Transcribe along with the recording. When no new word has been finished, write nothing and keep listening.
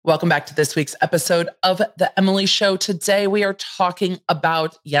Welcome back to this week's episode of The Emily Show. Today we are talking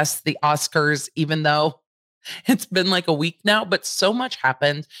about, yes, the Oscars, even though it's been like a week now, but so much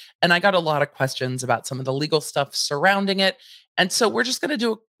happened. And I got a lot of questions about some of the legal stuff surrounding it. And so we're just going to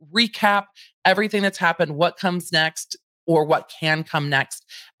do a recap, everything that's happened, what comes next, or what can come next.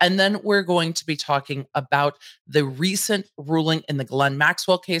 And then we're going to be talking about the recent ruling in the Ghislaine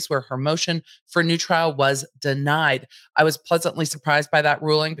Maxwell case where her motion for new trial was denied. I was pleasantly surprised by that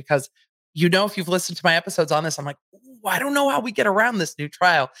ruling because, if you've listened to my episodes on this, I'm like, I don't know how we get around this new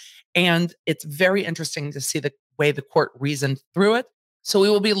trial. And it's very interesting to see the way the court reasoned through it. So we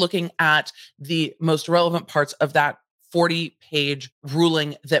will be looking at the most relevant parts of that 40-page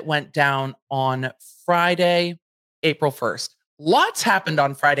ruling that went down on Friday, April 1st. Lots happened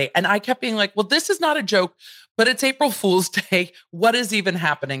on Friday. And I kept being like, well, this is not a joke, but it's April Fool's Day. What is even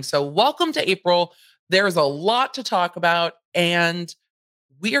happening? So welcome to April. There's a lot to talk about. And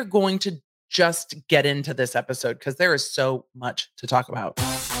we are going to just get into this episode because there is so much to talk about.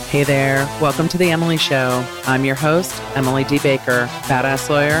 Hey there. Welcome to The Emily Show. I'm your host, Emily D. Baker,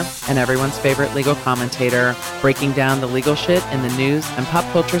 badass lawyer and everyone's favorite legal commentator, breaking down the legal shit in the news and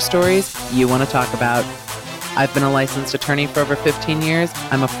pop culture stories you want to talk about. I've been a licensed attorney for over 15 years.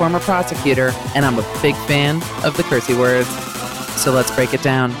 I'm a former prosecutor, and I'm a big fan of the cursey words. So let's break it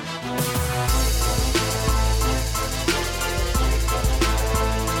down.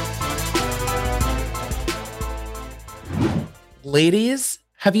 Ladies,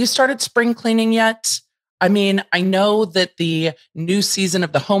 have you started spring cleaning yet? I mean, I know that the new season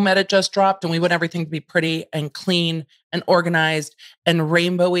of The Home Edit just dropped and we want everything to be pretty and clean and organized and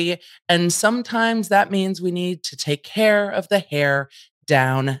rainbowy. And sometimes that means we need to take care of the hair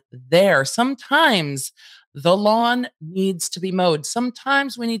down there. Sometimes the lawn needs to be mowed.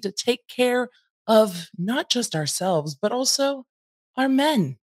 Sometimes we need to take care of not just ourselves, but also our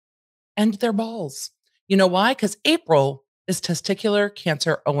men and their balls. You know why? Because April is Testicular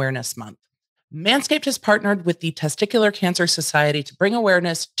Cancer Awareness Month. Manscaped has partnered with the Testicular Cancer Society to bring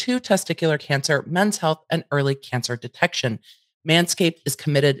awareness to testicular cancer, men's health, and early cancer detection. Manscaped is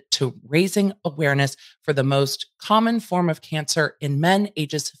committed to raising awareness for the most common form of cancer in men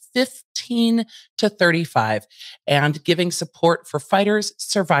ages 15 to 35 and giving support for fighters,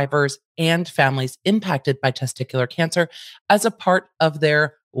 survivors, and families impacted by testicular cancer as a part of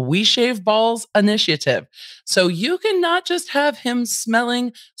their We Shave Balls initiative. So you can not just have him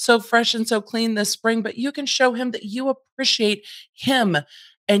smelling so fresh and so clean this spring, but you can show him that you appreciate him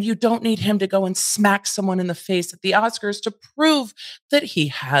and you don't need him to go and smack someone in the face at the Oscars to prove that he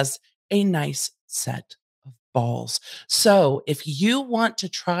has a nice set of balls. So if you want to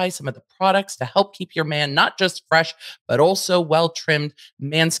try some of the products to help keep your man not just fresh, but also well-trimmed,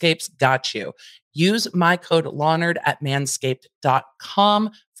 Manscaped's got you. Use my code LAWNERD at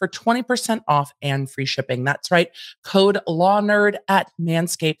manscaped.com for 20% off and free shipping. That's right. Code LAWNERD at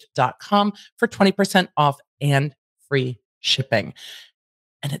manscaped.com for 20% off and free shipping.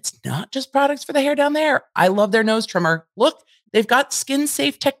 And it's not just products for the hair down there. I love their nose trimmer. Look, they've got skin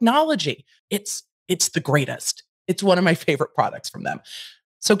safe technology. It's the greatest. It's one of my favorite products from them.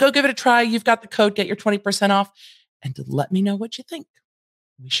 So go give it a try. You've got the code, get your 20% off, and let me know what you think.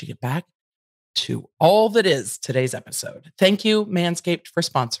 We should get back to all that is today's episode. Thank you, Manscaped, for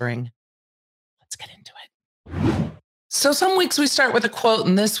sponsoring. Let's get into it. So some weeks we start with a quote,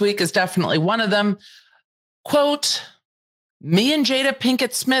 and this week is definitely one of them. Quote, "Me and Jada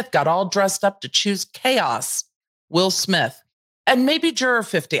Pinkett Smith got all dressed up to choose chaos. Will Smith." And maybe Juror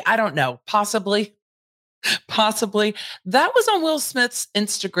 50. I don't know. Possibly. That was on Will Smith's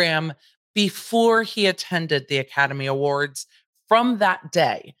Instagram before he attended the Academy Awards from that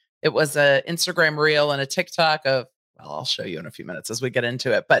day. It was an Instagram reel and a TikTok of, well, I'll show you in a few minutes as we get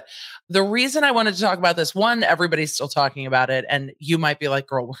into it. But the reason I wanted to talk about this, one, everybody's still talking about it. And you might be like,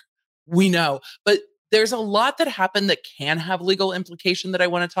 girl, we know. But there's a lot that happened that can have legal implication that I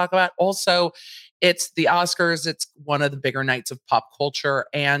want to talk about. Also, it's the Oscars. It's one of the bigger nights of pop culture.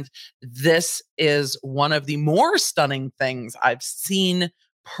 And this is one of the more stunning things I've seen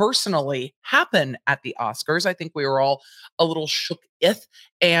personally happen at the Oscars. I think we were all a little shook-ith.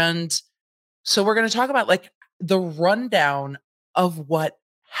 And so we're going to talk about like the rundown of what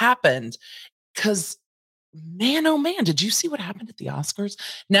happened. Because man, oh man, did you see what happened at the Oscars?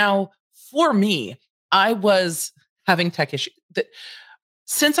 Now, for me, I was having tech issues.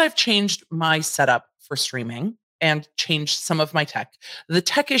 Since I've changed my setup for streaming and changed some of my tech, the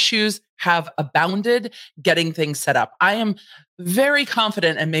tech issues have abounded getting things set up. I am very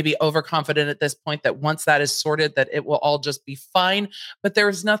confident and maybe overconfident at this point that once that is sorted, that it will all just be fine. But there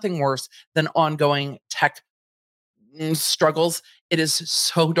is nothing worse than ongoing tech struggles. It is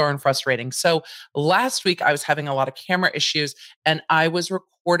so darn frustrating. So last week I was having a lot of camera issues and I was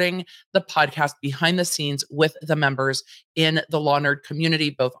recording the podcast behind the scenes with the members in the Law Nerd community,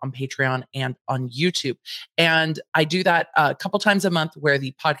 both on Patreon and on YouTube. And I do that a couple times a month where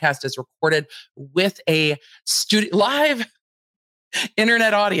the podcast is recorded with a live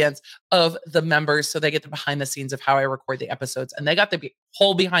internet audience of the members. So they get the behind the scenes of how I record the episodes. And they got the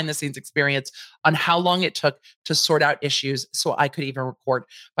whole behind the scenes experience on how long it took to sort out issues so I could even record.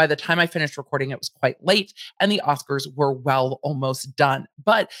 By the time I finished recording, it was quite late and the Oscars were well almost done.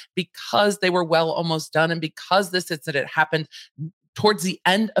 But because they were well almost done and because this incident happened towards the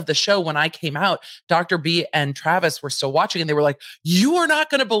end of the show, when I came out, Dr. B and Travis were still watching and they were like, "You are not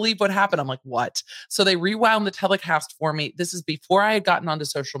going to believe what happened." I'm like, "What?" So they rewound the telecast for me. This is before I had gotten onto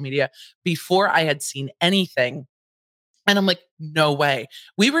social media, before I had seen anything. And I'm like, "No way."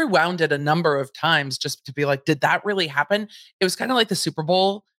 We rewound it a number of times just to be like, did that really happen? It was kind of like the Super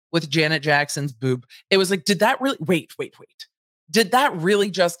Bowl with Janet Jackson's boob. It was like, did that really, wait. Did that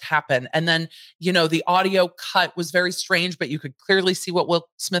really just happen? And then, the audio cut was very strange, but you could clearly see what Will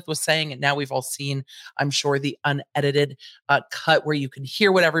Smith was saying. And now we've all seen, I'm sure, the unedited cut where you can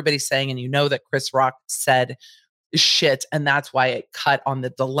hear what everybody's saying. And you know that Chris Rock said shit. And that's why it cut on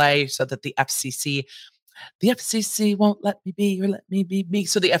the delay so that the FCC won't let me be or let me be me.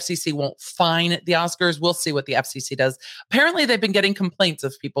 So the FCC won't fine the Oscars. We'll see what the FCC does. Apparently, they've been getting complaints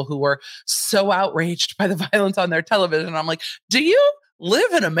of people who were so outraged by the violence on their television. I'm like, do you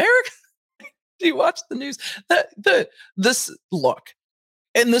live in America? Do you watch the news? Look,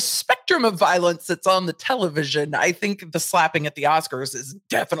 in the spectrum of violence that's on the television, I think the slapping at the Oscars is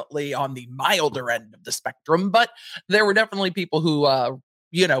definitely on the milder end of the spectrum. But there were definitely people who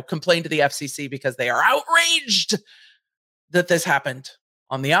complain to the FCC because they are outraged that this happened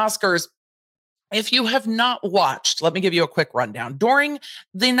on the Oscars. If you have not watched, let me give you a quick rundown. During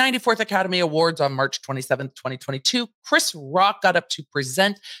the 94th Academy Awards on March 27th, 2022, Chris Rock got up to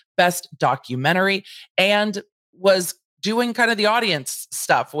present Best Documentary and was doing kind of the audience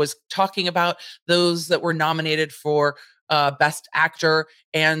stuff, was talking about those that were nominated for Best Actor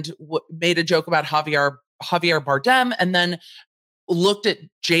and made a joke about Javier Bardem, and then looked at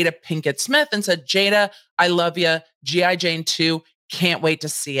Jada Pinkett Smith and said, "Jada, I love you. G.I. Jane 2, can't wait to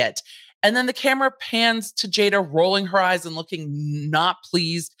see it." And then the camera pans to Jada rolling her eyes and looking not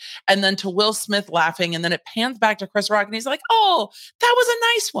pleased. And then to Will Smith laughing. And then it pans back to Chris Rock and he's like, "Oh, that was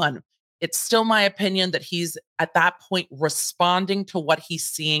a nice one." It's still my opinion that he's at that point responding to what he's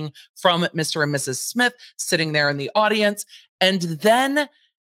seeing from Mr. and Mrs. Smith sitting there in the audience. And then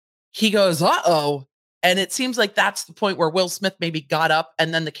he goes, "Uh-oh." And it seems like that's the point where Will Smith maybe got up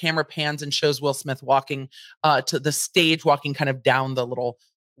and then the camera pans and shows Will Smith walking to the stage, walking kind of down the little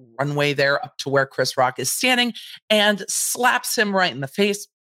runway there up to where Chris Rock is standing and slaps him right in the face.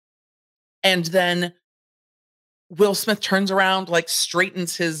 And then Will Smith turns around, like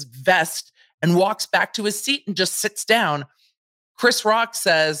straightens his vest and walks back to his seat and just sits down. Chris Rock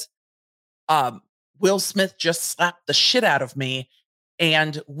says, "Will Smith just slapped the shit out of me."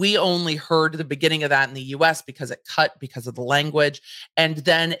 And we only heard the beginning of that in the US because it cut because of the language. And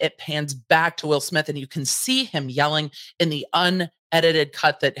then it pans back to Will Smith and you can see him yelling in the unedited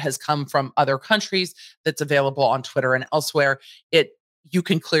cut that has come from other countries that's available on Twitter and elsewhere. You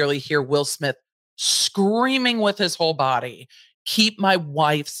can clearly hear Will Smith screaming with his whole body, "Keep my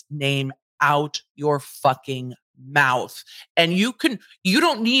wife's name out your fucking mouth." And you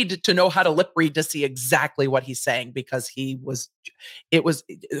don't need to know how to lip read to see exactly what he's saying because it was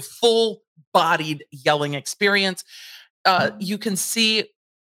a full bodied yelling experience. You can see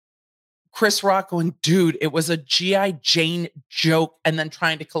Chris Rock going, "Dude, it was a G.I. Jane joke," and then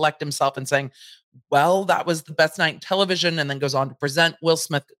trying to collect himself and saying, "Well, that was the best night in television," and then goes on to present. Will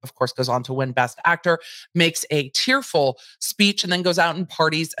Smith, of course, goes on to win Best Actor, makes a tearful speech, and then goes out and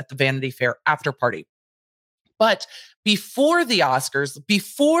parties at the Vanity Fair after party. But before the Oscars,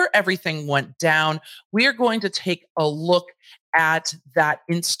 before everything went down, we are going to take a look at that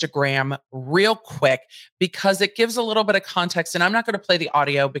Instagram real quick because it gives a little bit of context. And I'm not going to play the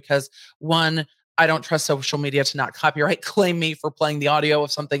audio because, one, I don't trust social media to not copyright claim me for playing the audio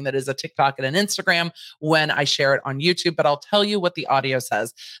of something that is a TikTok and an Instagram when I share it on YouTube. But I'll tell you what the audio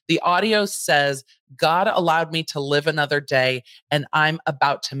says. The audio says, "God allowed me to live another day, and I'm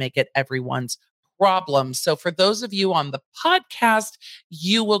about to make it everyone's problem." So for those of you on the podcast,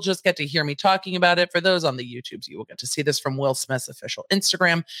 you will just get to hear me talking about it. For those on the YouTubes, you will get to see this from Will Smith's official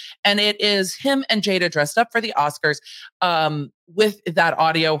Instagram. And it is him and Jada dressed up for the Oscars with that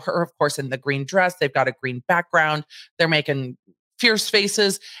audio. Her, of course, in the green dress. They've got a green background. They're making fierce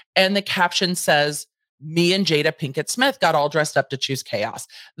faces. And the caption says, me and Jada Pinkett Smith got all dressed up to choose chaos.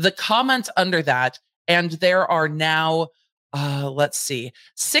 The comments under that, and there are now, let's see,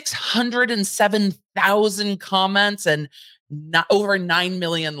 607,000 comments and over 9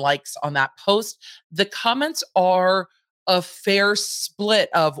 million likes on that post. The comments are a fair split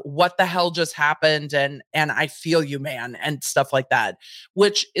of what the hell just happened and I feel you, man, and stuff like that,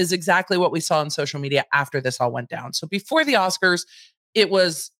 which is exactly what we saw on social media after this all went down. So before the Oscars, it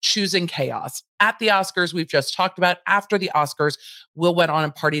was choosing chaos. At the Oscars, we've just talked about. After the Oscars, Will went on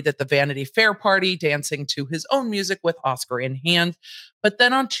and partied at the Vanity Fair party, dancing to his own music with Oscar in hand. But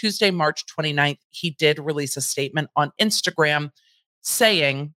then on Tuesday, March 29th, he did release a statement on Instagram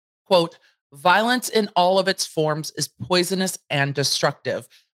saying, quote, "Violence in all of its forms is poisonous and destructive.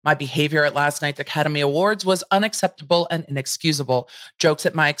 My behavior at last night's Academy Awards was unacceptable and inexcusable. Jokes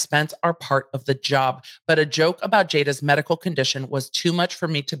at my expense are part of the job, but a joke about Jada's medical condition was too much for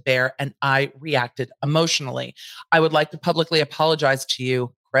me to bear, and I reacted emotionally. I would like to publicly apologize to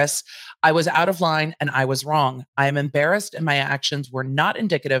you, Chris. I was out of line and I was wrong. I am embarrassed and my actions were not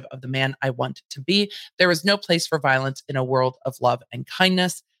indicative of the man I want to be. There is no place for violence in a world of love and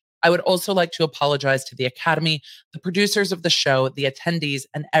kindness. I would also like to apologize to the Academy, the producers of the show, the attendees,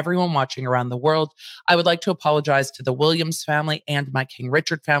 and everyone watching around the world. I would like to apologize to the Williams family and my King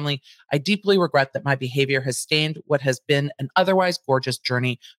Richard family. I deeply regret that my behavior has stained what has been an otherwise gorgeous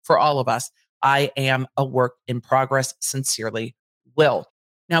journey for all of us. I am a work in progress. Sincerely, Will."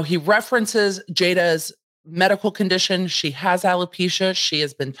 Now, he references Jada's medical condition. She has alopecia. She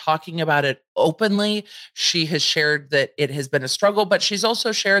has been talking about it openly. She has shared that it has been a struggle, but she's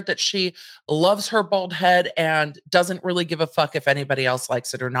also shared that she loves her bald head and doesn't really give a fuck if anybody else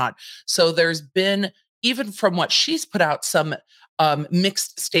likes it or not. So there's been, even from what she's put out, some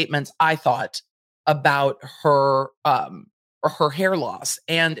mixed statements, I thought, about her or her hair loss.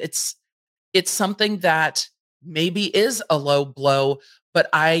 And it's something that maybe is a low blow, but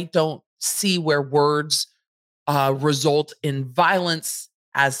I don't see where words result in violence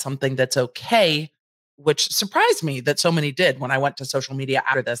as something that's okay, which surprised me that so many did when I went to social media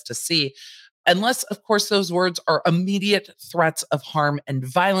after this to see. Unless, of course, those words are immediate threats of harm and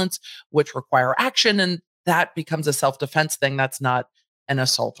violence, which require action, and that becomes a self-defense thing. That's not an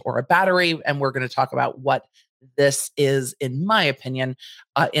assault or a battery. And we're going to talk about what this is, in my opinion,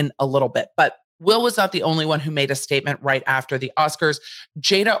 in a little bit. But Will was not the only one who made a statement right after the Oscars.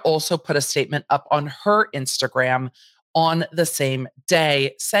 Jada also put a statement up on her Instagram on the same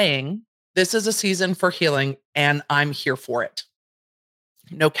day saying, "This is a season for healing and I'm here for it."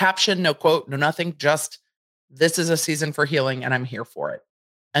 No caption, no quote, no nothing, just "This is a season for healing and I'm here for it."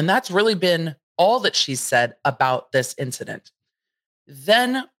 And that's really been all that she's said about this incident.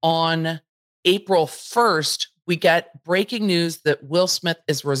 Then on April 1st, we get breaking news that Will Smith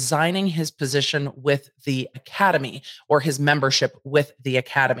is resigning his position with the Academy, or his membership with the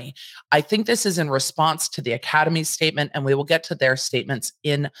Academy. I think this is in response to the Academy's statement, and we will get to their statements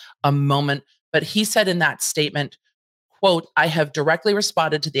in a moment. But he said in that statement, quote, "I have directly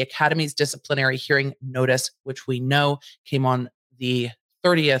responded to the Academy's disciplinary hearing notice," which we know came on the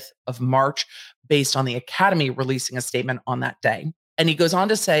 30th of March, based on the Academy releasing a statement on that day. And he goes on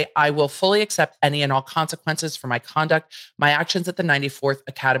to say, "I will fully accept any and all consequences for my conduct. My actions at the 94th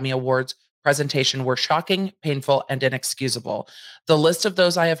Academy Awards presentation were shocking, painful, and inexcusable. The list of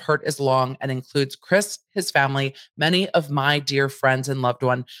those I have hurt is long and includes Chris, his family, many of my dear friends and loved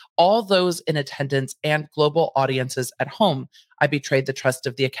ones, all those in attendance, and global audiences at home. I betrayed the trust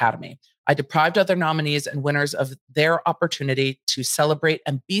of the Academy. I deprived other nominees and winners of their opportunity to celebrate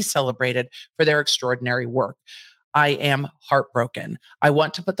and be celebrated for their extraordinary work. I am heartbroken. I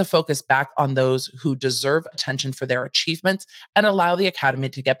want to put the focus back on those who deserve attention for their achievements and allow the Academy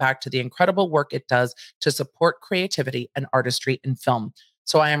to get back to the incredible work it does to support creativity and artistry in film.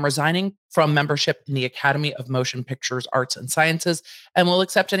 So I am resigning from membership in the Academy of Motion Pictures, Arts, and Sciences and will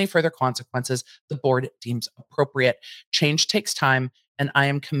accept any further consequences the board deems appropriate. Change takes time, and I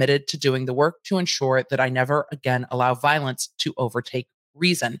am committed to doing the work to ensure that I never again allow violence to overtake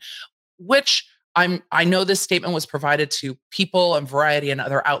reason," which I know this statement was provided to People and Variety and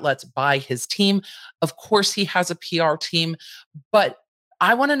other outlets by his team. Of course, he has a PR team, but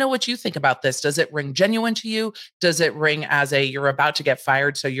I want to know what you think about this. Does it ring genuine to you? Does it ring as a you're about to get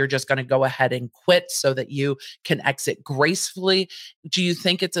fired, so you're just going to go ahead and quit so that you can exit gracefully? Do you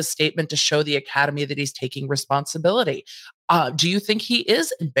think it's a statement to show the Academy that he's taking responsibility? Do you think he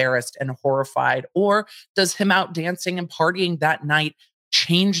is embarrassed and horrified, or does him out dancing and partying that night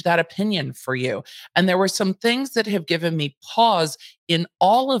change that opinion for you? And there were some things that have given me pause in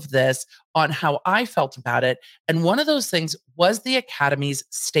all of this on how I felt about it. And one of those things was the Academy's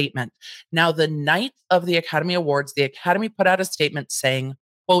statement. Now, the night of the Academy Awards, the Academy put out a statement saying,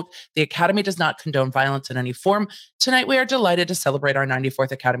 quote, "The Academy does not condone violence in any form. Tonight, we are delighted to celebrate our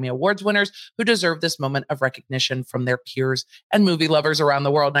 94th Academy Awards winners who deserve this moment of recognition from their peers and movie lovers around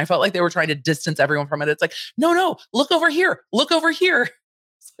the world." And I felt like they were trying to distance everyone from it. It's like, no, look over here. Look over here.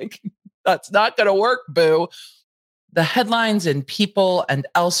 It's like, that's not going to work, boo. The headlines in People and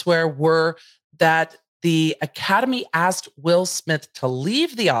elsewhere were that the Academy asked Will Smith to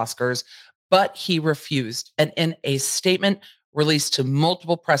leave the Oscars, but he refused. And in a statement released to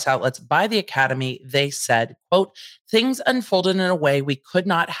multiple press outlets by the Academy, they said, quote, "Things unfolded in a way we could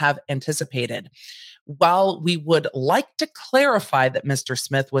not have anticipated. While we would like to clarify that Mr.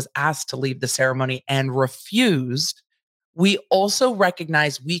 Smith was asked to leave the ceremony and refused, we also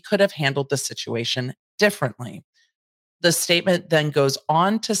recognize we could have handled the situation differently." The statement then goes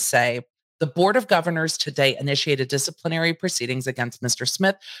on to say, "The Board of Governors today initiated disciplinary proceedings against Mr.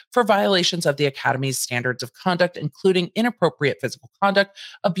 Smith for violations of the Academy's standards of conduct, including inappropriate physical conduct,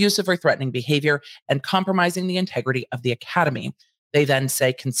 abusive or threatening behavior, and compromising the integrity of the Academy." They then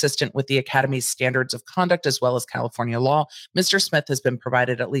say, consistent with the Academy's standards of conduct as well as California law, Mr. Smith has been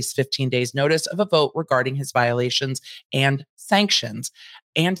provided at least 15 days notice of a vote regarding his violations and sanctions,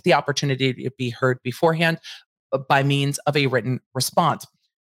 and the opportunity to be heard beforehand by means of a written response.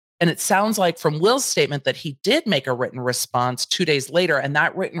 And it sounds like from Will's statement that he did make a written response 2 days later, and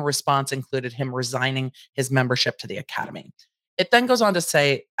that written response included him resigning his membership to the Academy. It then goes on to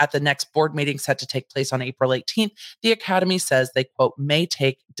say, at the next board meeting set to take place on April 18th, the Academy says they, quote, "may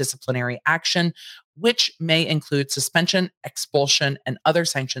take disciplinary action, which may include suspension, expulsion, and other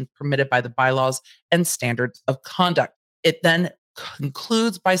sanctions permitted by the bylaws and standards of conduct." It then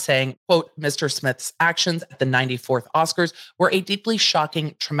concludes by saying, quote, "Mr. Smith's actions at the 94th Oscars were a deeply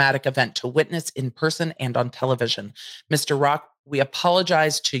shocking, traumatic event to witness in person and on television. Mr. Rock, we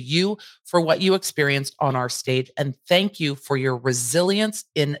apologize to you for what you experienced on our stage and thank you for your resilience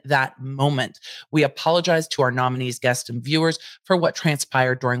in that moment. We apologize to our nominees, guests, and viewers for what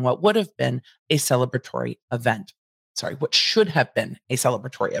transpired during what would have been a celebratory event." Sorry, what should have been a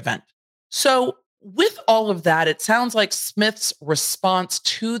celebratory event. So, with all of that, it sounds like Smith's response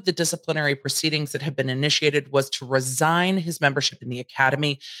to the disciplinary proceedings that have been initiated was to resign his membership in the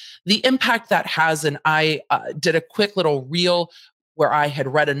Academy. The impact that has, and I did a quick little reel where I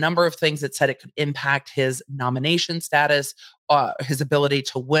had read a number of things that said it could impact his nomination status, his ability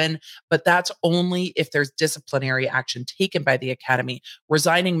to win, but that's only if there's disciplinary action taken by the Academy.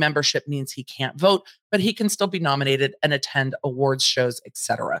 Resigning membership means he can't vote, but he can still be nominated and attend awards shows,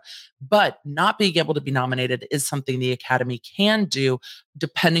 etc. But not being able to be nominated is something the Academy can do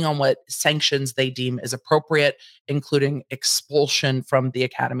depending on what sanctions they deem is appropriate, including expulsion from the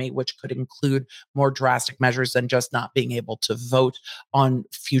Academy, which could include more drastic measures than just not being able to vote on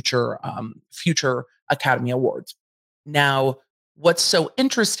future Academy Awards. Now, what's so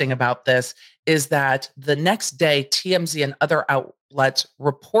interesting about this is that the next day, TMZ and other outlets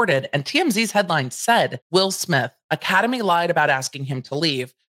reported, and TMZ's headline said, "Will Smith, Academy lied about asking him to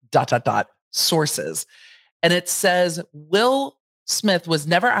leave, ... sources." And it says, Will Smith was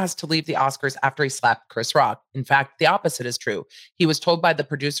never asked to leave the Oscars after he slapped Chris Rock. In fact, the opposite is true. He was told by the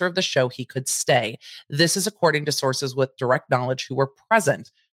producer of the show he could stay. This is according to sources with direct knowledge who were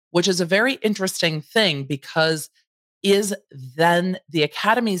present, which is a very interesting thing because is then the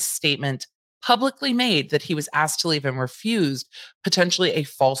Academy's statement publicly made that he was asked to leave and refused potentially a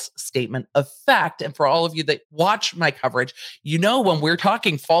false statement of fact? And for all of you that watch my coverage, you know when we're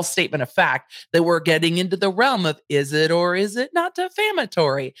talking false statement of fact that we're getting into the realm of is it or is it not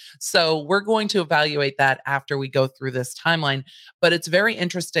defamatory? So we're going to evaluate that after we go through this timeline. But it's very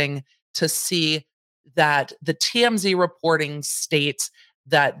interesting to see that the TMZ reporting states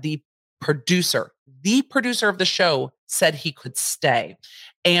that the producer of the show said he could stay.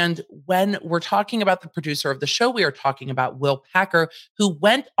 And when we're talking about the producer of the show, we are talking about Will Packer, who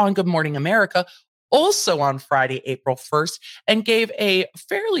went on Good Morning America also on Friday, April 1st, and gave a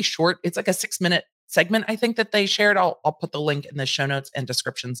fairly short, it's like a 6-minute segment, I think, that they shared. I'll put the link in the show notes and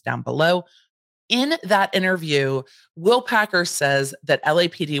descriptions down below. In that interview, Will Packer says that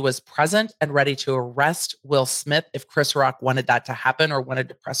LAPD was present and ready to arrest Will Smith if Chris Rock wanted that to happen or wanted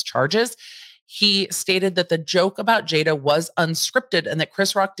to press charges. He stated that the joke about Jada was unscripted and that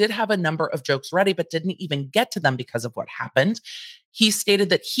Chris Rock did have a number of jokes ready, but didn't even get to them because of what happened. He stated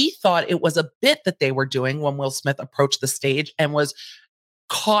that he thought it was a bit that they were doing when Will Smith approached the stage and was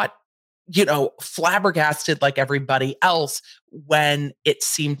caught flabbergasted like everybody else when it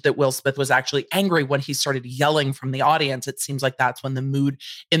seemed that Will Smith was actually angry when he started yelling from the audience. It seems like that's when the mood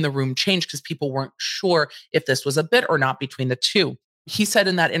in the room changed because people weren't sure if this was a bit or not between the two. He said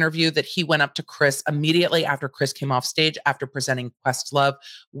in that interview that he went up to Chris immediately after Chris came off stage after presenting Questlove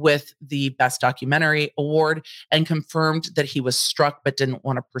with the Best Documentary Award and confirmed that he was struck but didn't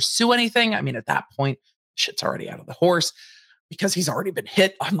want to pursue anything. I mean, at that point, shit's already out of the horse because he's already been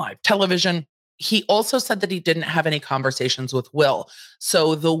hit on live television. He also said that he didn't have any conversations with Will.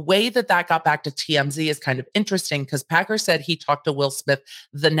 So the way that got back to TMZ is kind of interesting because Packer said he talked to Will Smith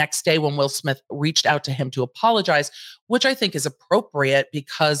the next day when Will Smith reached out to him to apologize, which I think is appropriate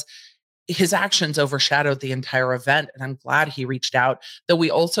because his actions overshadowed the entire event. And I'm glad he reached out. Though we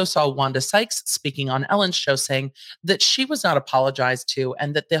also saw Wanda Sykes speaking on Ellen's show saying that she was not apologized to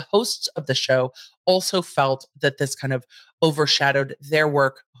and that the hosts of the show also felt that this kind of overshadowed their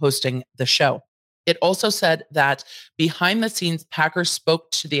work hosting the show. It also said that behind the scenes, Packer spoke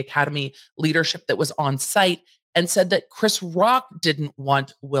to the Academy leadership that was on site and said that Chris Rock didn't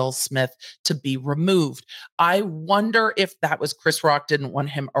want Will Smith to be removed. I wonder if that was Chris Rock didn't want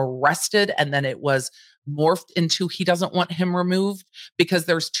him arrested and then it was morphed into he doesn't want him removed, because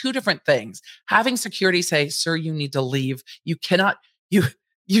there's two different things. Having security say, "Sir, you need to leave. You cannot,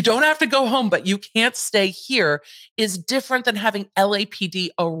 you don't have to go home, but you can't stay here," is different than having LAPD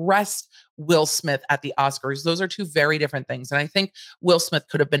arrest Will Smith at the Oscars. Those are two very different things. And I think Will Smith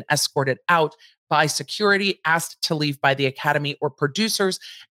could have been escorted out by security, asked to leave by the Academy or producers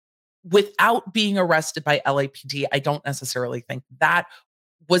without being arrested by LAPD. I don't necessarily think that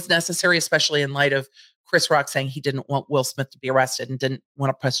was necessary, especially in light of Chris Rock saying he didn't want Will Smith to be arrested and didn't want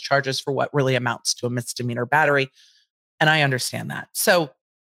to press charges for what really amounts to a misdemeanor battery. And I understand that. So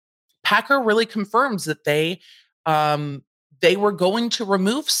Packer really confirms that they were going to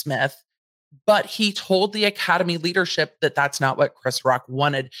remove Smith, but he told the Academy leadership that that's not what Chris Rock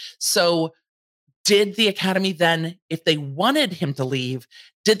wanted. So did the Academy then, if they wanted him to leave,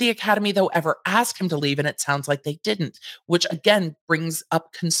 did the Academy, though, ever ask him to leave? And it sounds like they didn't, which again brings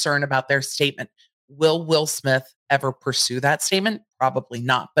up concern about their statement. Will Will Smith ever pursue that statement? Probably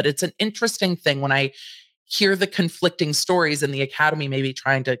not. But it's an interesting thing when I hear the conflicting stories and the Academy maybe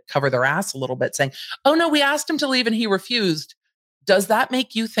trying to cover their ass a little bit, saying, "Oh no, we asked him to leave and he refused." Does that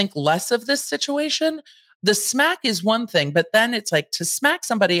make you think less of this situation? The smack is one thing, but then it's like to smack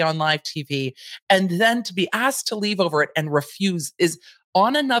somebody on live TV and then to be asked to leave over it and refuse is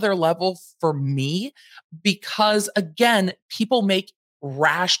on another level for me, because again, people make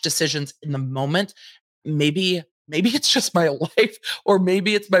rash decisions in the moment. Maybe it's just my life, or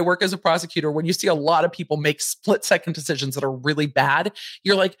maybe it's my work as a prosecutor. When you see a lot of people make split-second decisions that are really bad,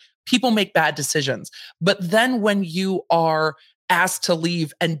 you're like, people make bad decisions. But then when you are asked to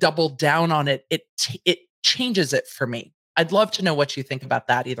leave and double down on it, it changes it for me. I'd love to know what you think about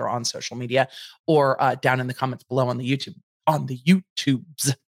that, either on social media or down in the comments below on the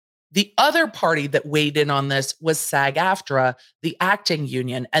YouTubes. The other party that weighed in on this was SAG-AFTRA, the acting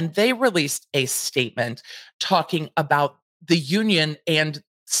union, and they released a statement talking about the union and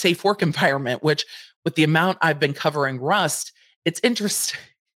safe work environment, which with the amount I've been covering Rust, it's interesting.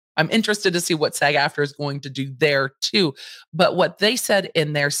 I'm interested to see what SAG-AFTRA is going to do there too. But what they said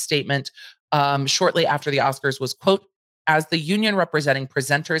in their statement shortly after the Oscars was, quote, "As the union representing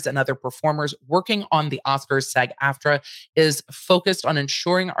presenters and other performers working on the Oscars, SAG-AFTRA is focused on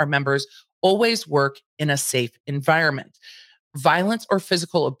ensuring our members always work in a safe environment. Violence or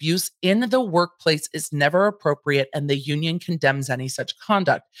physical abuse in the workplace is never appropriate, and the union condemns any such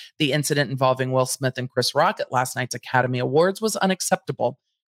conduct. The incident involving Will Smith and Chris Rock at last night's Academy Awards was unacceptable.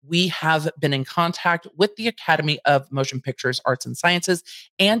 We have been in contact with the Academy of Motion Pictures, Arts and Sciences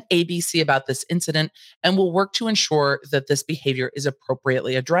and ABC about this incident and will work to ensure that this behavior is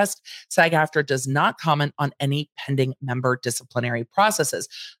appropriately addressed. SAG-AFTRA does not comment on any pending member disciplinary processes."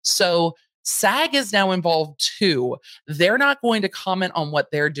 So SAG is now involved too. They're not going to comment on what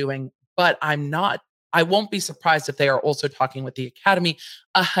they're doing, but I won't be surprised if they are also talking with the Academy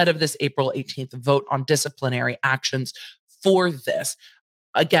ahead of this April 18th vote on disciplinary actions for this.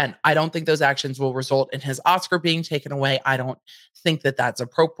 Again, I don't think those actions will result in his Oscar being taken away. I don't think that that's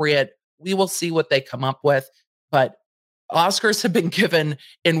appropriate. We will see what they come up with, but Oscars have been given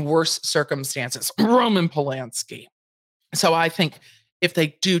in worse circumstances. Roman Polanski. So I think if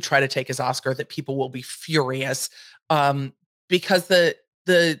they do try to take his Oscar, that people will be furious because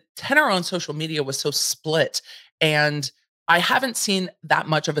the tenor on social media was so split. And I haven't seen that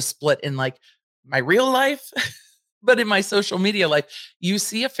much of a split in like my real life. But in my social media life, you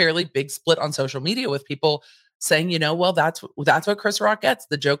see a fairly big split on social media with people saying, well, that's what Chris Rock gets.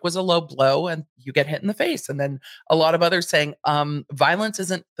 The joke was a low blow and you get hit in the face. And then a lot of others saying, violence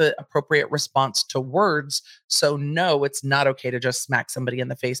isn't the appropriate response to words. So no, it's not okay to just smack somebody in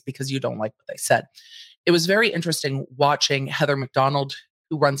the face because you don't like what they said. It was very interesting watching Heather McDonald,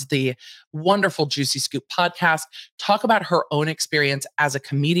 who runs the wonderful Juicy Scoop podcast, talk about her own experience as a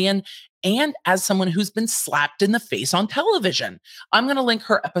comedian and as someone who's been slapped in the face on television. I'm going to link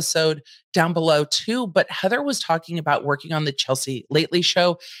her episode down below too, but Heather was talking about working on the Chelsea Lately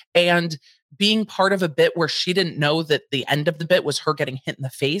show and being part of a bit where she didn't know that the end of the bit was her getting hit in the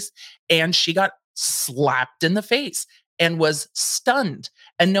face, and she got slapped in the face and was stunned.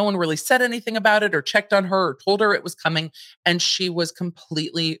 And no one really said anything about it or checked on her or told her it was coming. And she was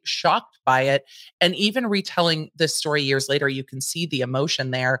completely shocked by it. And even retelling this story years later, you can see the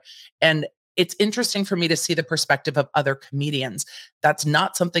emotion there. And it's interesting for me to see the perspective of other comedians. That's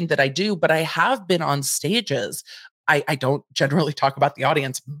not something that I do, but I have been on stages. I don't generally talk about the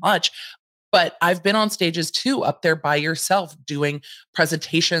audience much, but I've been on stages too, up there by yourself, doing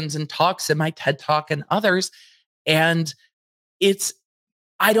presentations and talks in my TED Talk and others. And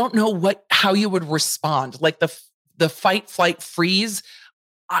I don't know how you would respond. Like the fight, flight, freeze.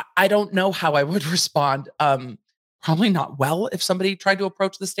 I don't know how I would respond. Probably not well if somebody tried to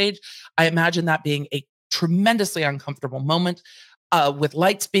approach the stage. I imagine that being a tremendously uncomfortable moment, with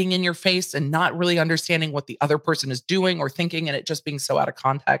lights being in your face and not really understanding what the other person is doing or thinking, and it just being so out of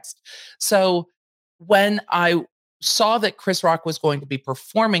context. So when I saw that Chris Rock was going to be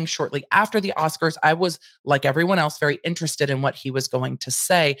performing shortly after the Oscars, I was, like everyone else, very interested in what he was going to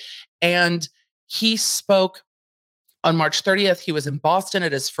say. And he spoke on March 30th. He was in Boston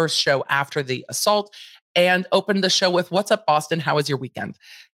at his first show after the assault and opened the show with, "What's up, Boston? How was your weekend?"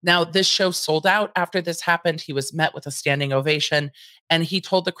 Now, this show sold out after this happened. He was met with a standing ovation, and he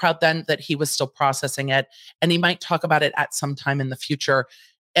told the crowd then that he was still processing it and he might talk about it at some time in the future.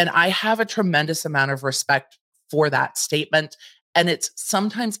 And I have a tremendous amount of respect for that statement. And it's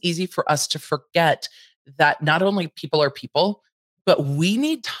sometimes easy for us to forget that not only people are people, but we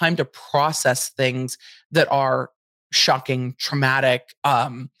need time to process things that are shocking, traumatic,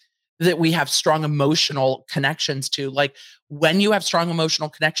 that we have strong emotional connections to. Like when you have strong emotional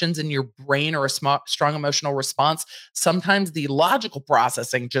connections in your brain or a strong emotional response, sometimes the logical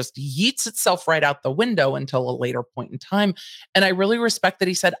processing just yeets itself right out the window until a later point in time. And I really respect that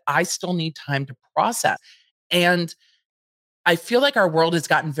he said, I still need time to process. And I feel like our world has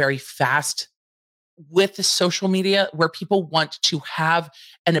gotten very fast with the social media where people want to have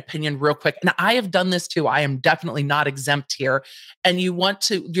an opinion real quick. And I have done this too. I am definitely not exempt here. And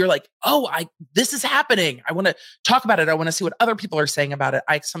you're like, oh, this is happening. I want to talk about it. I want to see what other people are saying about it.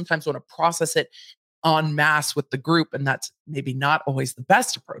 I sometimes want to process it en masse with the group. And that's maybe not always the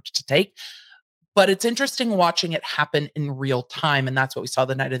best approach to take. But it's interesting watching it happen in real time. And that's what we saw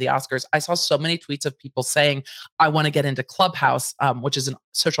the night of the Oscars. I saw so many tweets of people saying, I want to get into Clubhouse, which is a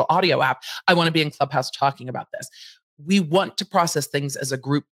social audio app. I want to be in Clubhouse talking about this. We want to process things as a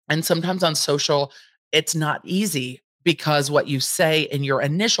group. And sometimes on social, it's not easy because what you say in your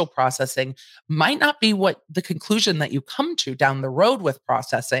initial processing might not be what the conclusion that you come to down the road with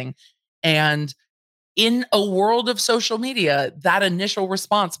processing. And in a world of social media, that initial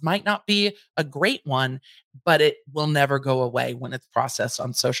response might not be a great one, but it will never go away when it's processed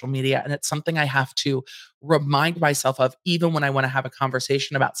on social media. And it's something I have to remind myself of, even when I want to have a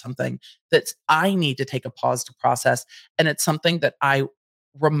conversation about something that I need to take a pause to process. And it's something that I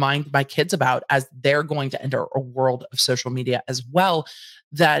remind my kids about as they're going to enter a world of social media as well,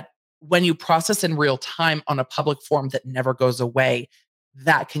 that when you process in real time on a public forum that never goes away,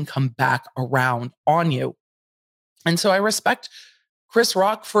 that can come back around on you. And so I respect Chris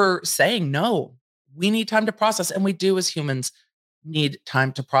Rock for saying, no, we need time to process. And we do, as humans, need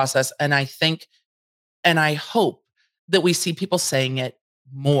time to process. And I think, and I hope that we see people saying it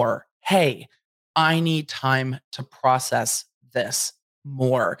more. Hey, I need time to process this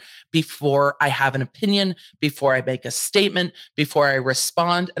more before I have an opinion, before I make a statement, before I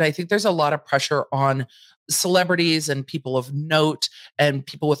respond. And I think there's a lot of pressure on celebrities and people of note and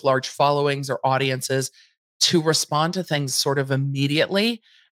people with large followings or audiences to respond to things sort of immediately.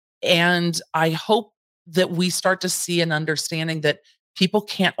 And I hope that we start to see an understanding that people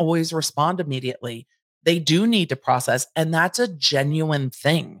can't always respond immediately. They do need to process. And that's a genuine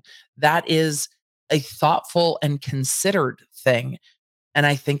thing. That is a thoughtful and considered thing. And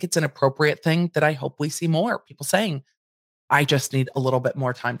I think it's an appropriate thing that I hope we see more people saying, I just need a little bit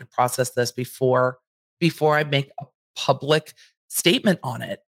more time to process this before I make a public statement on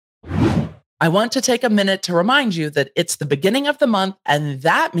it. I want to take a minute to remind you that it's the beginning of the month, and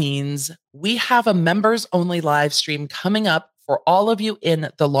that means we have a members only live stream coming up for all of you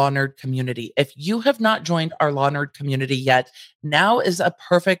in the Law Nerd community. If you have not joined our Law Nerd community yet, now is a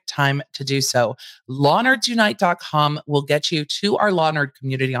perfect time to do so. LawNerdsUnite.com will get you to our Law Nerd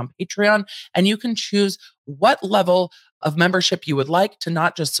community on Patreon, and you can choose what level of membership you would like to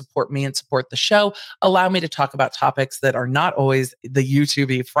not just support me and support the show, allow me to talk about topics that are not always the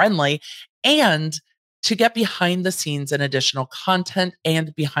YouTube friendly, and to get behind the scenes and additional content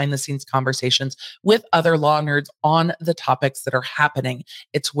and behind the scenes conversations with other law nerds on the topics that are happening.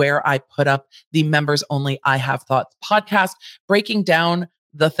 It's where I put up the members only I Have Thoughts podcast, breaking down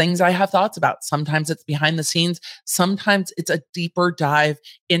the things I have thoughts about. Sometimes it's behind the scenes. Sometimes it's a deeper dive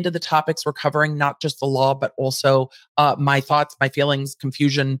into the topics we're covering, not just the law, but also my thoughts, my feelings,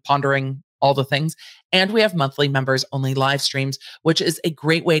 confusion, pondering, all the things. And we have monthly members only live streams, which is a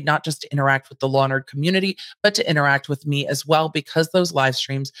great way not just to interact with the Law Nerd community, but to interact with me as well, because those live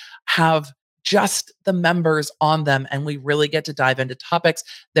streams have just the members on them. And we really get to dive into topics.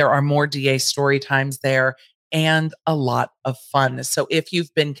 There are more DA story times there and a lot of fun. So if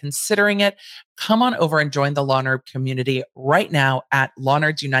you've been considering it, come on over and join the Law Nerd community right now at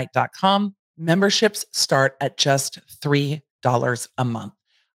LawNerdsUnite.com. Memberships start at just $3 a month.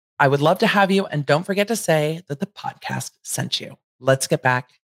 I would love to have you. And don't forget to say that the podcast sent you. Let's get back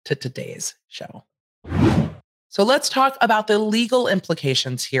to today's show. So let's talk about the legal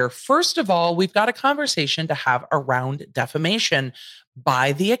implications here. First of all, we've got a conversation to have around defamation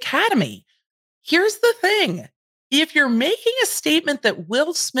by the Academy. Here's the thing. If you're making a statement that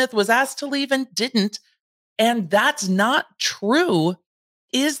Will Smith was asked to leave and didn't, and that's not true,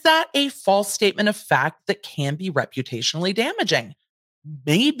 is that a false statement of fact that can be reputationally damaging?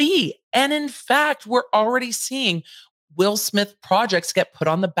 Maybe. And in fact, we're already seeing Will Smith projects get put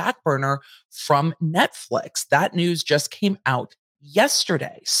on the back burner from Netflix. That news just came out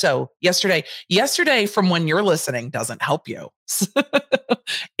yesterday. So yesterday from when you're listening doesn't help you.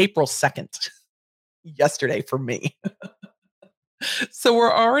 April 2nd, yesterday for me. So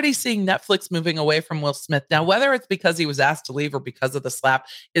we're already seeing Netflix moving away from Will Smith. Now, whether it's because he was asked to leave or because of the slap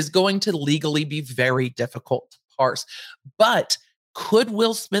is going to legally be very difficult to parse. But could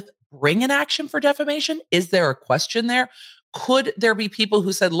Will Smith bring an action for defamation? Is there a question there? Could there be people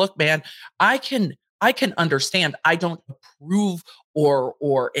who said, look, man, I can understand. I don't approve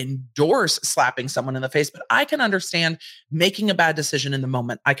or endorse slapping someone in the face, but I can understand making a bad decision in the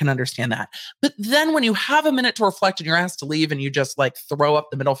moment. I can understand that. But then when you have a minute to reflect and you're asked to leave and you just like throw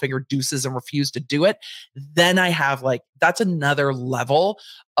up the middle finger deuces and refuse to do it, then I have that's another level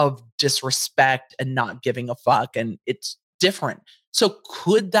of disrespect and not giving a fuck. And it's different. So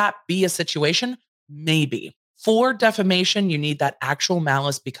could that be a situation? Maybe. For defamation, you need that actual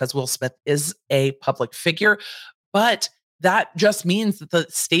malice because Will Smith is a public figure. But that just means that the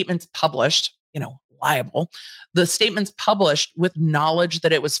statement's published, liable. The statement's published with knowledge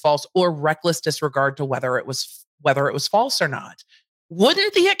that it was false or reckless disregard to whether it was false or not.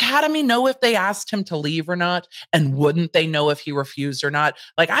 Wouldn't the Academy know if they asked him to leave or not? And wouldn't they know if he refused or not?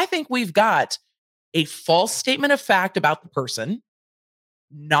 I think we've got a false statement of fact about the person,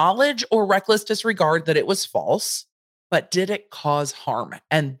 knowledge or reckless disregard that it was false, but did it cause harm?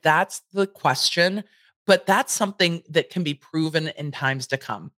 And that's the question. But that's something that can be proven in times to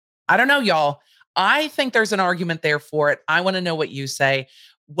come. I don't know, y'all. I think there's an argument there for it. I want to know what you say.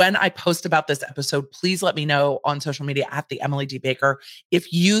 When I post about this episode, please let me know on social media at the Emily D. Baker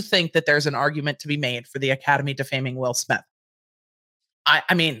if you think that there's an argument to be made for the Academy defaming Will Smith.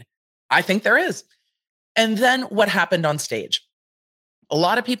 I mean, I think there is. And then what happened on stage? A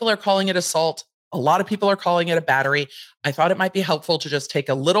lot of people are calling it assault. A lot of people are calling it a battery. I thought it might be helpful to just take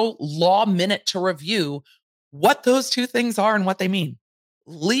a little law minute to review what those two things are and what they mean.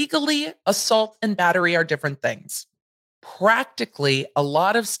 Legally, assault and battery are different things. Practically, a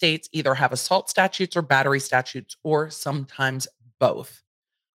lot of states either have assault statutes or battery statutes, or sometimes both.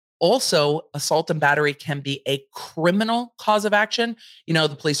 Also, assault and battery can be a criminal cause of action.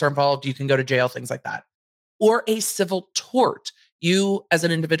 The police are involved, you can go to jail, things like that. Or a civil tort. You, as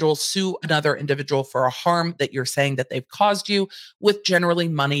an individual, sue another individual for a harm that you're saying that they've caused you, with generally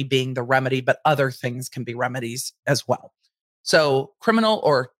money being the remedy, but other things can be remedies as well. So criminal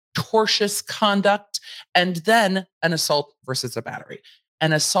or tortious conduct, and then an assault versus a battery.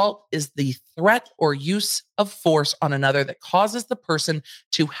 An assault is the threat or use of force on another that causes the person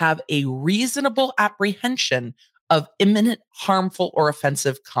to have a reasonable apprehension of imminent harmful or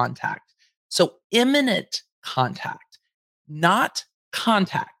offensive contact. So imminent contact, not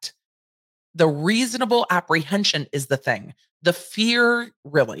contact. The reasonable apprehension is the thing. The fear,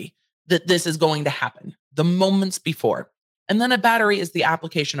 really, that this is going to happen the moments before. And then a battery is the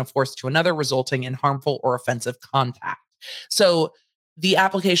application of force to another, resulting in harmful or offensive contact. So the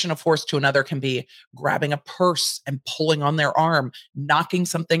application of force to another can be grabbing a purse and pulling on their arm, knocking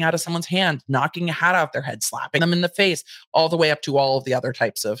something out of someone's hand, knocking a hat off their head, slapping them in the face, all the way up to all of the other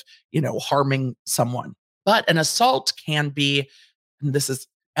types of, harming someone. But an assault can be, and this is,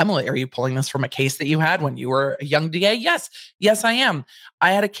 Emily, are you pulling this from a case that you had when you were a young DA? Yes, I am.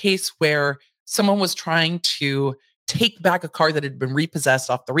 I had a case where someone was trying to take back a car that had been repossessed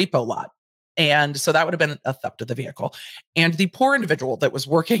off the repo lot. And so that would have been a theft of the vehicle. And the poor individual that was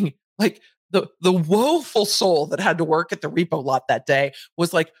working, like the woeful soul that had to work at the repo lot that day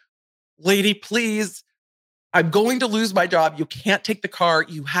was like, lady, please, I'm going to lose my job. You can't take the car.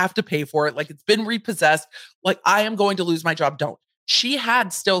 You have to pay for it. Like, it's been repossessed. Like, I am going to lose my job. Don't. She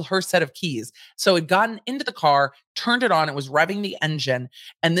had still her set of keys. So had gotten into the car, turned it on, it was revving the engine.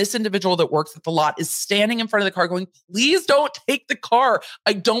 And this individual that works at the lot is standing in front of the car going, please don't take the car.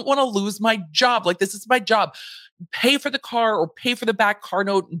 I don't want to lose my job. Like, this is my job. Pay for the car or pay for the back car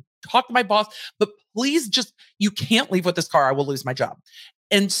note and talk to my boss. But please you can't leave with this car. I will lose my job.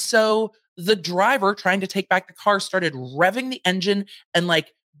 And so the driver trying to take back the car started revving the engine and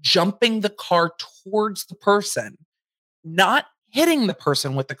like jumping the car towards the person, not hitting the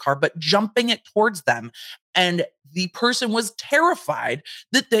person with the car, but jumping it towards them. And the person was terrified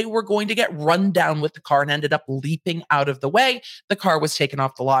that they were going to get run down with the car and ended up leaping out of the way. The car was taken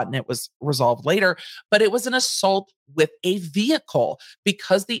off the lot and it was resolved later, but it was an assault with a vehicle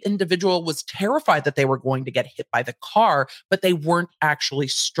because the individual was terrified that they were going to get hit by the car, but they weren't actually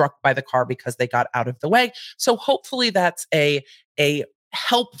struck by the car because they got out of the way. So hopefully that's a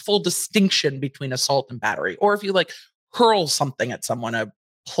helpful distinction between assault and battery. Or if you like hurl something at someone, a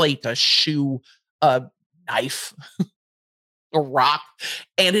plate, a shoe, a knife, a rock,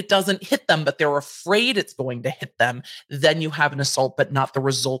 and it doesn't hit them, but they're afraid it's going to hit them, then you have an assault, but not the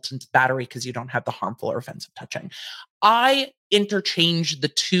resultant battery because you don't have the harmful or offensive touching. I interchange the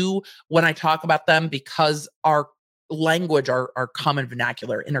two when I talk about them because our language, our common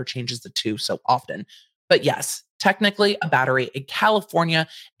vernacular interchanges the two so often. But yes, technically a battery in California,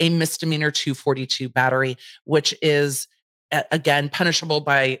 a misdemeanor 242 battery, which is again punishable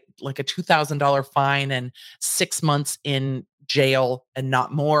by like a $2,000 fine and 6 months in jail and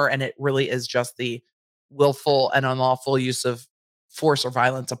not more. And it really is just the willful and unlawful use of force or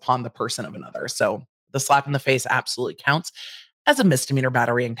violence upon the person of another. So the slap in the face absolutely counts as a misdemeanor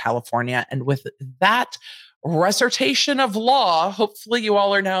battery in California. And with that recitation of law, hopefully you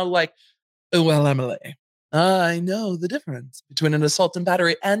all are now like, oh, well, Emily, I know the difference between an assault and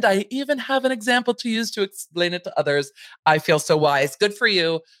battery, and I even have an example to use to explain it to others. I feel so wise. Good for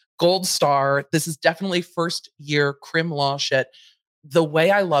you. Gold star. This is definitely first year crim law shit. The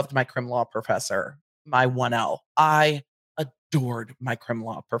way I loved my crim law professor, my 1L, I adored my crim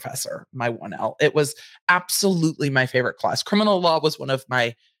law professor, my 1L. It was absolutely my favorite class. Criminal law was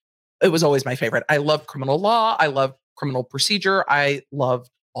it was always my favorite. I loved criminal law. I loved criminal procedure. I loved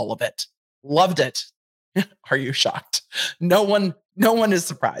all of it. Loved it. Are you shocked? No one is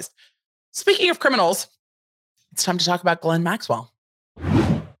surprised. Speaking of criminals, it's time to talk about Ghislaine Maxwell.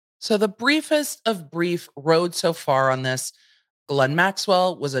 So the briefest of brief road so far on this, Ghislaine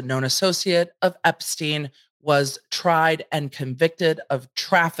Maxwell was a known associate of Epstein, was tried and convicted of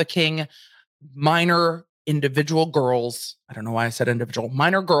trafficking minor individual girls. I don't know why I said individual,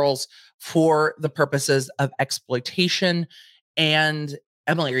 minor girls for the purposes of exploitation. And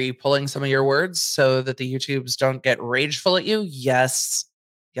Emily, are you pulling some of your words so that the YouTubes don't get rageful at you? Yes,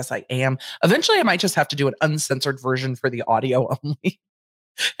 I am. Eventually, I might just have to do an uncensored version for the audio only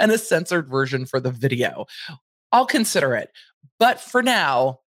and a censored version for the video. I'll consider it. But for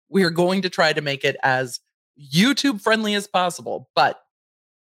now, we are going to try to make it as YouTube friendly as possible. But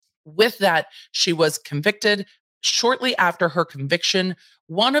with that, she was convicted. Shortly after her conviction,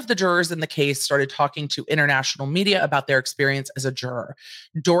 one of the jurors in the case started talking to international media about their experience as a juror.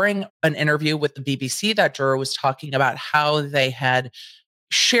 During an interview with the BBC, that juror was talking about how they had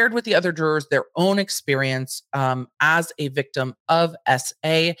shared with the other jurors their own experience as a victim of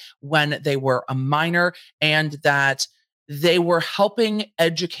SA when they were a minor, and that they were helping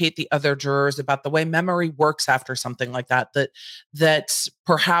educate the other jurors about the way memory works after something like that, that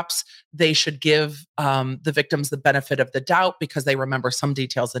perhaps they should give the victims the benefit of the doubt because they remember some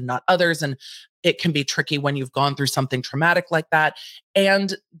details and not others. And it can be tricky when you've gone through something traumatic like that.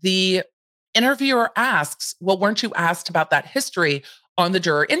 And the interviewer asks, well, weren't you asked about that history on the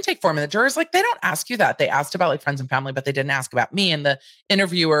juror intake form. And the jurors, like, they don't ask you that. They asked about like friends and family, but they didn't ask about me. And the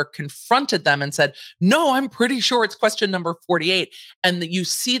interviewer confronted them and said, no, I'm pretty sure it's question number 48. And you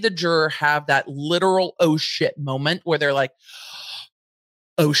see the juror have that literal, oh shit moment where they're like,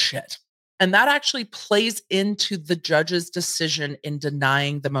 oh shit. And that actually plays into the judge's decision in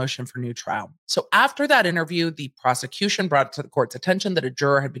denying the motion for new trial. So after that interview, the prosecution brought to the court's attention that a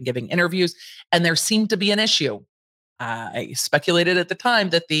juror had been giving interviews and there seemed to be an issue. I speculated at the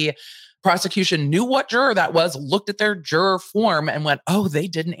time that the prosecution knew what juror that was, looked at their juror form and went, oh, they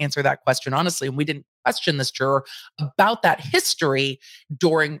didn't answer that question honestly. And we didn't question this juror about that history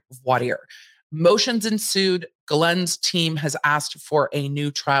during voir dire. Motions ensued. Glenn's team has asked for a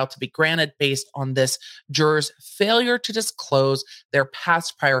new trial to be granted based on this juror's failure to disclose their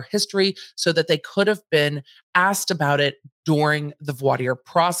past prior history so that they could have been asked about it during the voir dire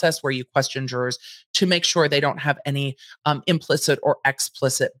process where you question jurors to make sure they don't have any implicit or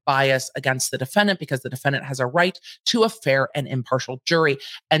explicit bias against the defendant because the defendant has a right to a fair and impartial jury.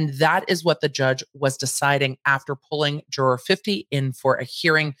 And that is what the judge was deciding after pulling juror 50 in for a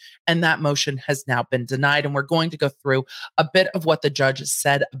hearing. And that motion has now been denied. And we're going to go through a bit of what the judge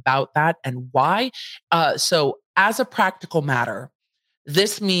said about that and why. So as a practical matter,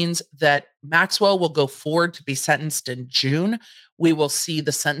 this means that Maxwell will go forward to be sentenced in June. We will see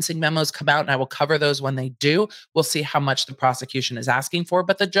the sentencing memos come out, and I will cover those when they do. We'll see how much the prosecution is asking for.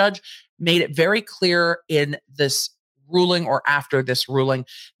 But the judge made it very clear in this ruling or after this ruling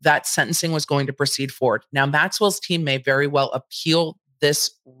that sentencing was going to proceed forward. Now, Maxwell's team may very well appeal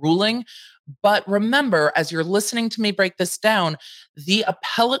this ruling. But remember, as you're listening to me break this down, the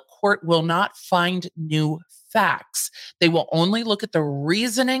appellate court will not find new facts. They will only look at the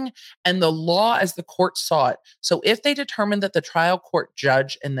reasoning and the law as the court saw it. So if they determine that the trial court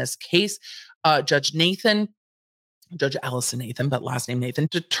judge in this case, Judge Allison Nathan, but last name Nathan,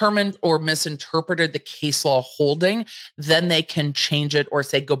 determined or misinterpreted the case law holding, then they can change it or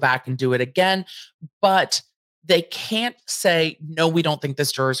say, go back and do it again. But they can't say, no, we don't think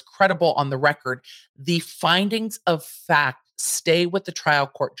this juror is credible on the record. The findings of fact stay with the trial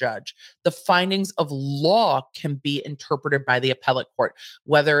court judge. The findings of law can be interpreted by the appellate court,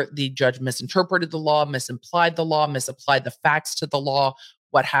 whether the judge misinterpreted the law, misapplied the facts to the law,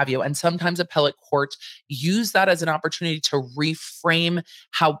 what have you. And sometimes appellate courts use that as an opportunity to reframe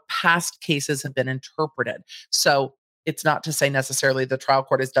how past cases have been interpreted. So it's not to say necessarily the trial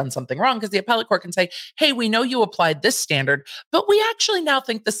court has done something wrong because the appellate court can say, hey, we know you applied this standard, but we actually now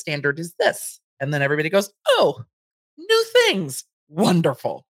think the standard is this. And then everybody goes, oh, new things.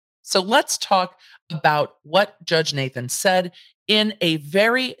 Wonderful. So let's talk about what Judge Nathan said in a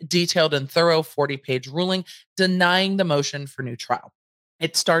very detailed and thorough 40-page ruling denying the motion for new trial.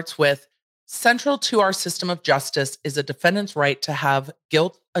 It starts with, central to our system of justice is a defendant's right to have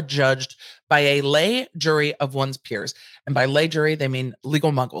guilt adjudged by a lay jury of one's peers. And by lay jury, they mean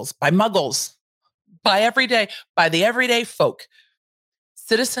legal muggles. By muggles, by the everyday folk.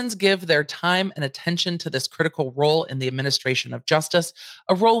 Citizens give their time and attention to this critical role in the administration of justice,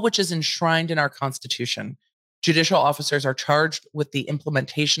 a role which is enshrined in our Constitution. Judicial officers are charged with the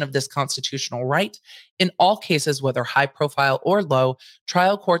implementation of this constitutional right. In all cases, whether high profile or low,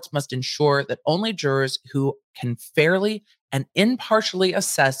 trial courts must ensure that only jurors who can fairly and impartially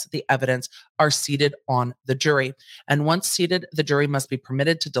assess the evidence are seated on the jury. And once seated, the jury must be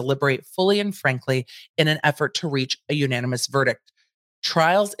permitted to deliberate fully and frankly in an effort to reach a unanimous verdict.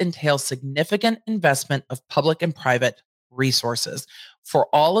 Trials entail significant investment of public and private resources. For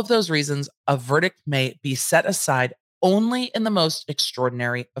all of those reasons, a verdict may be set aside only in the most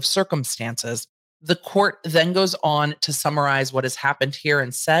extraordinary of circumstances. The court then goes on to summarize what has happened here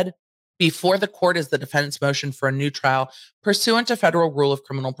and said, before the court is the defendant's motion for a new trial pursuant to Federal Rule of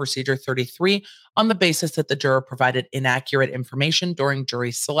Criminal Procedure 33 on the basis that the juror provided inaccurate information during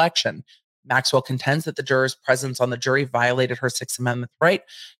jury selection. Maxwell contends that the juror's presence on the jury violated her Sixth Amendment right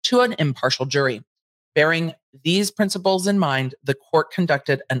to an impartial jury. Bearing these principles in mind, the court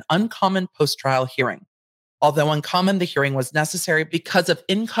conducted an uncommon post-trial hearing. Although uncommon, the hearing was necessary because of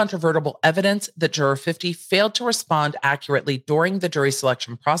incontrovertible evidence that Juror 50 failed to respond accurately during the jury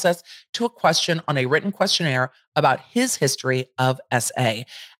selection process to a question on a written questionnaire about his history of SA.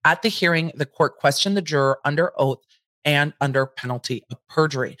 At the hearing, the court questioned the juror under oath and under penalty of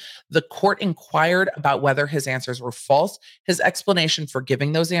perjury. The court inquired about whether his answers were false, his explanation for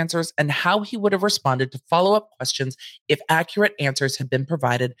giving those answers, and how he would have responded to follow-up questions if accurate answers had been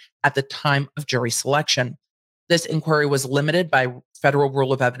provided at the time of jury selection. This inquiry was limited by Federal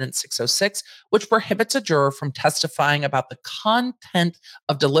Rule of Evidence 606, which prohibits a juror from testifying about the content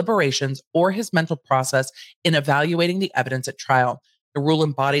of deliberations or his mental process in evaluating the evidence at trial. The rule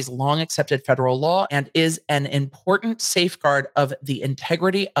embodies long accepted federal law and is an important safeguard of the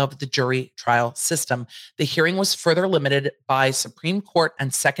integrity of the jury trial system. The hearing was further limited by Supreme Court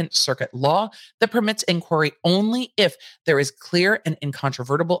and Second Circuit law that permits inquiry only if there is clear and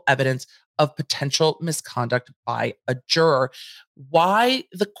incontrovertible evidence of potential misconduct by a juror. Why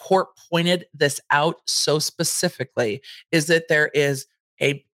the court pointed this out so specifically is that there is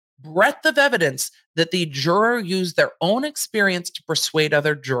a breadth of evidence that the juror used their own experience to persuade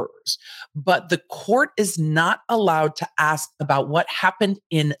other jurors. But the court is not allowed to ask about what happened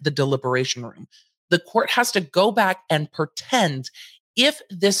in the deliberation room. The court has to go back and pretend if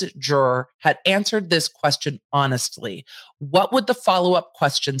this juror had answered this question honestly, what would the follow-up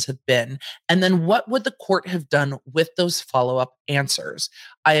questions have been? And then what would the court have done with those follow-up answers?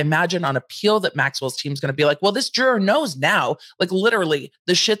 I imagine on appeal that Maxwell's team's going to be like, well, this juror knows now, like literally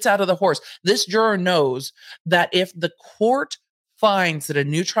the shit's out of the horse. This juror knows that if the court finds that a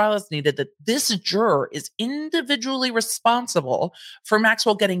new trial is needed, that this juror is individually responsible for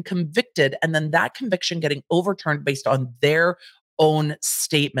Maxwell getting convicted and then that conviction getting overturned based on their own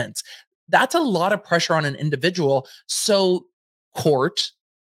statements. That's a lot of pressure on an individual. So court,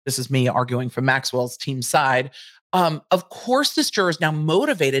 this is me arguing from Maxwell's team side, of course, this juror is now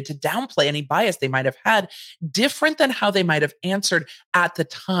motivated to downplay any bias they might have had, different than how they might have answered at the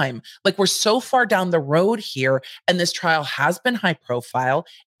time. Like we're so far down the road here, and this trial has been high profile,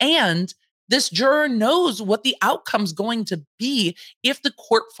 and this juror knows what the outcome's going to be if the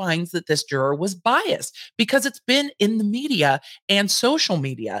court finds that this juror was biased because it's been in the media and social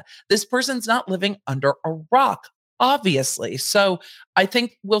media. This person's not living under a rock, obviously. So I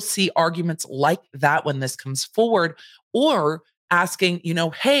think we'll see arguments like that when this comes forward, or asking,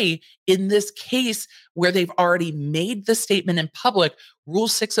 hey, in this case where they've already made the statement in public, Rule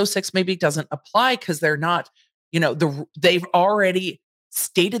 606 maybe doesn't apply because they're not, they've already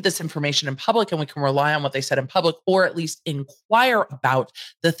stated this information in public and we can rely on what they said in public, or at least inquire about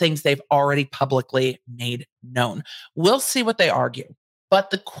the things they've already publicly made known. We'll see what they argue. But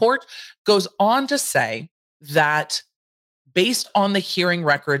the court goes on to say that based on the hearing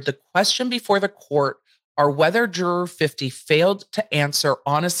record, the question before the court are whether juror 50 failed to answer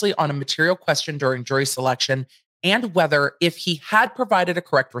honestly on a material question during jury selection, and whether if he had provided a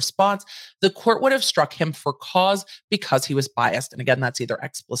correct response, the court would have struck him for cause because he was biased. And again, that's either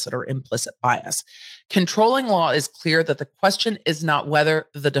explicit or implicit bias. Controlling law is clear that the question is not whether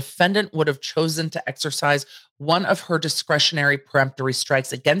the defendant would have chosen to exercise one of her discretionary peremptory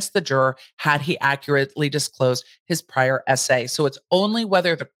strikes against the juror had he accurately disclosed his prior essay. So it's only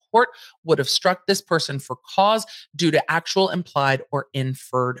whether the court would have struck this person for cause due to actual implied or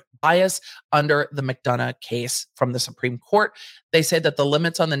inferred bias under the McDonough case from the Supreme Court. They say that the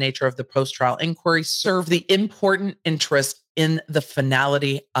limits on the nature of the post-trial inquiry serve the important interest in the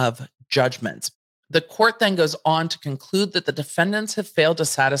finality of judgments. The court then goes on to conclude that the defendants have failed to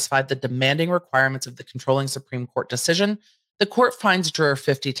satisfy the demanding requirements of the controlling Supreme Court decision. The court finds juror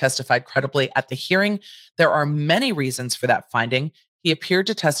 50 testified credibly at the hearing. There are many reasons for that finding. He appeared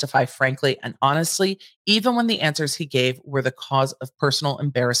to testify frankly and honestly, even when the answers he gave were the cause of personal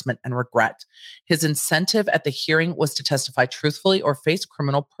embarrassment and regret. His incentive at the hearing was to testify truthfully or face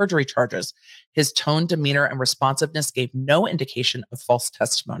criminal perjury charges. His tone, demeanor, and responsiveness gave no indication of false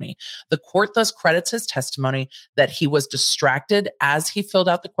testimony. The court thus credits his testimony that he was distracted as he filled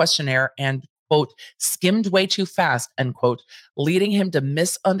out the questionnaire and, quote, skimmed way too fast, end quote, leading him to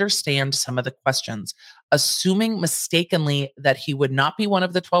misunderstand some of the questions. Assuming mistakenly that he would not be one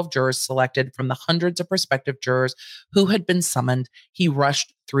of the 12 jurors selected from the hundreds of prospective jurors who had been summoned, he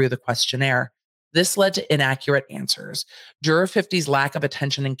rushed through the questionnaire. This led to inaccurate answers. Juror 50's lack of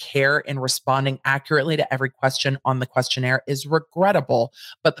attention and care in responding accurately to every question on the questionnaire is regrettable,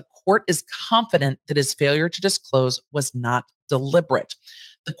 but the court is confident that his failure to disclose was not deliberate.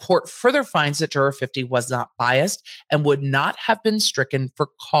 The court further finds that juror 50 was not biased and would not have been stricken for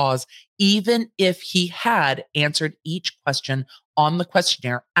cause even if he had answered each question on the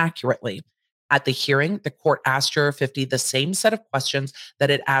questionnaire accurately. At the hearing, the court asked juror 50 the same set of questions that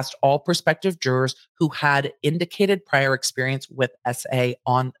it asked all prospective jurors who had indicated prior experience with SA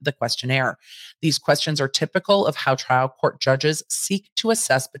on the questionnaire. These questions are typical of how trial court judges seek to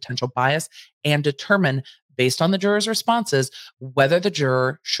assess potential bias and determine, based on the jurors' responses, whether the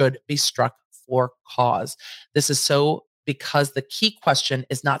juror should be struck for cause. This is so because the key question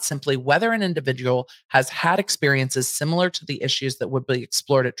is not simply whether an individual has had experiences similar to the issues that would be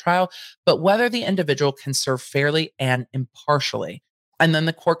explored at trial, but whether the individual can serve fairly and impartially. And then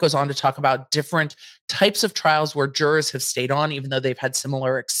the court goes on to talk about different types of trials where jurors have stayed on, even though they've had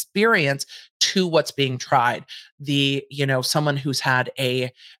similar experience, to what's being tried. Someone who's had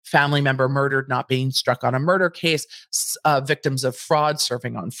a family member murdered not being struck on a murder case, victims of fraud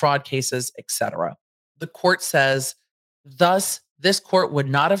serving on fraud cases, etc. The court says, thus, this court would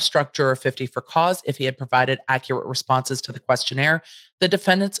not have struck juror 50 for cause if he had provided accurate responses to the questionnaire. The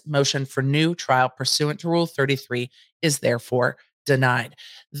defendant's motion for new trial pursuant to Rule 33 is therefore denied.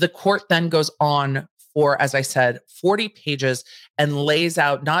 The court then goes on for, as I said, 40 pages and lays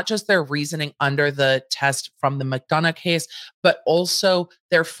out not just their reasoning under the test from the McDonough case, but also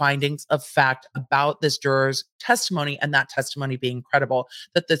their findings of fact about this juror's testimony and that testimony being credible,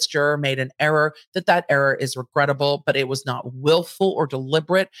 that this juror made an error, that error is regrettable, but it was not willful or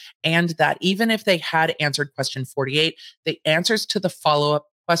deliberate, and that even if they had answered question 48, the answers to the follow-up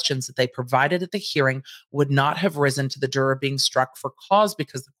questions that they provided at the hearing would not have risen to the juror being struck for cause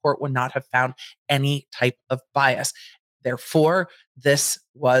because the court would not have found any type of bias. Therefore, this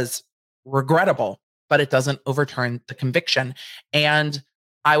was regrettable, but it doesn't overturn the conviction. And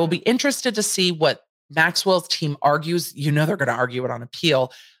I will be interested to see what Maxwell's team argues. They're going to argue it on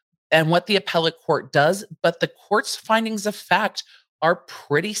appeal and what the appellate court does, but the court's findings of fact are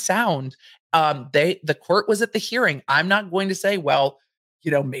pretty sound. The court was at the hearing. I'm not going to say, well,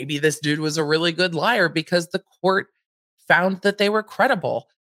 maybe this dude was a really good liar, because the court found that they were credible.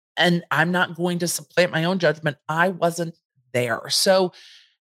 And I'm not going to supplant my own judgment. I wasn't there. So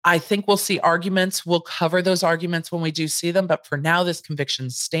I think we'll see arguments. We'll cover those arguments when we do see them. But for now, this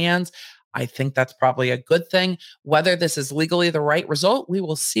conviction stands. I think that's probably a good thing. Whether this is legally the right result, we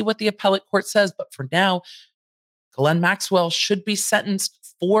will see what the appellate court says. But for now, Ghislaine Maxwell should be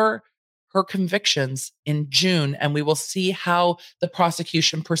sentenced for her convictions in June, and we will see how the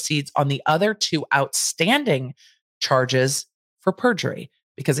prosecution proceeds on the other two outstanding charges for perjury.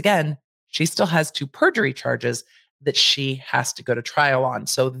 Because again, she still has 2 perjury charges that she has to go to trial on.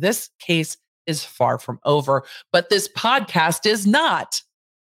 So this case is far from over, but this podcast is not.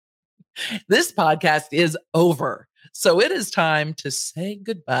 This podcast is over. So it is time to say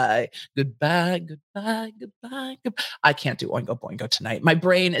goodbye. Goodbye, goodbye, goodbye, goodbye. I can't do Oingo Boingo tonight. My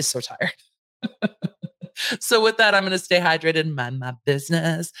brain is so tired. So with that, I'm going to stay hydrated and mind my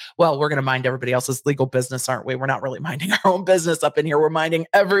business. Well, we're going to mind everybody else's legal business, aren't we? We're not really minding our own business up in here. We're minding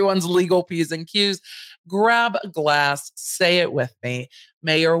everyone's legal P's and Q's. Grab a glass. Say it with me.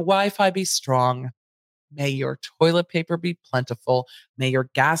 May your Wi-Fi be strong. May your toilet paper be plentiful. May your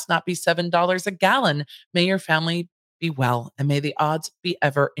gas not be $7 a gallon. May your family be well, and may the odds be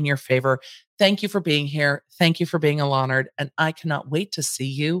ever in your favor. Thank you for being here. Thank you for being a Leonard, and I cannot wait to see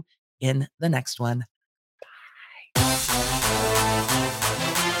you in the next one.